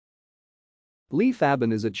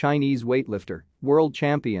Fabin is a Chinese weightlifter, world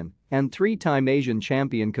champion, and three-time Asian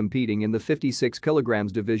champion competing in the 56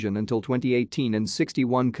 kg division until 2018 and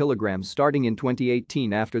 61 kg starting in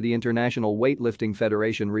 2018 after the International Weightlifting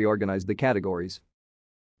Federation reorganized the categories.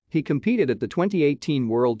 He competed at the 2018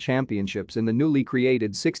 World Championships in the newly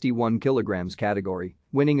created 61 kg category,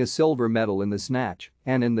 winning a silver medal in the snatch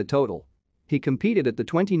and in the total. He competed at the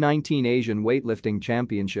 2019 Asian Weightlifting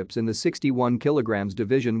Championships in the 61 kg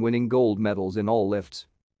division, winning gold medals in all lifts.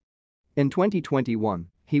 In 2021,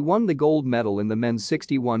 he won the gold medal in the men's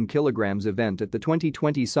 61 kg event at the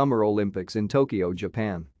 2020 Summer Olympics in Tokyo,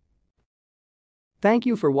 Japan. Thank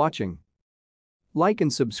you for watching. Like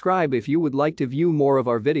and subscribe if you would like to view more of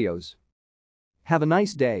our videos. Have a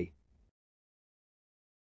nice day.